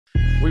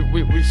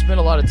We've spent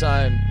a lot of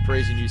time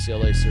praising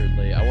UCLA,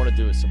 certainly. I want to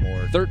do it some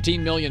more.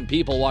 13 million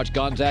people watch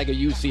Gonzaga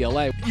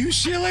UCLA.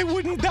 UCLA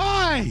wouldn't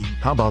die.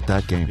 How about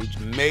that game?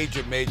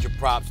 Major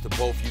props to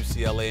both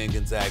UCLA and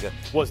Gonzaga.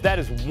 That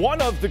is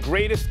one of the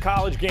greatest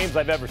college games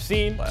I've ever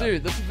seen.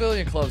 Dude, the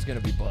Pavilion Club's going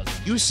to be buzzing.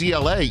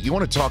 UCLA, you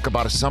want to talk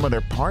about a sum of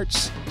their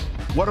parts?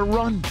 What a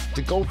run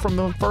to go from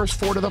the first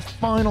four to the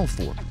Final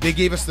Four. They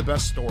gave us the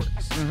best stories.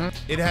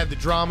 It had the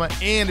drama,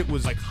 and it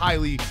was like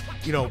highly,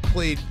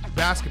 played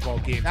basketball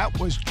game. That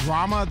was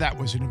drama. That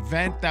was an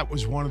event. That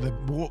was one of the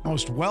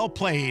most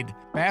well-played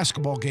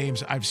basketball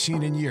games I've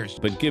seen in years.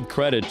 But give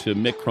credit to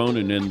Mick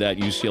Cronin and that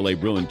UCLA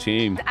Bruin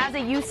team. As a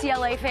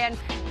UCLA fan,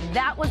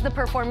 that was the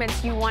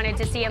performance you wanted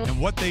to see.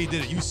 And what they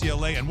did at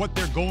UCLA and what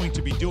they're going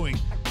to be doing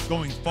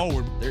going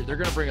forward. They're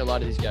going to bring a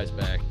lot of these guys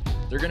back.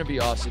 They're going to be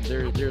awesome.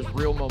 There's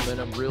real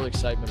momentum, real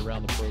excitement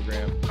around the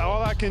program.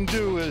 All I can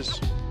do is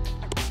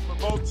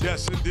promote.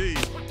 Yes, indeed.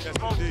 Yes,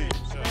 indeed.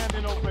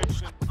 Standing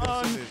ovation.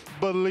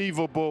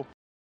 Unbelievable.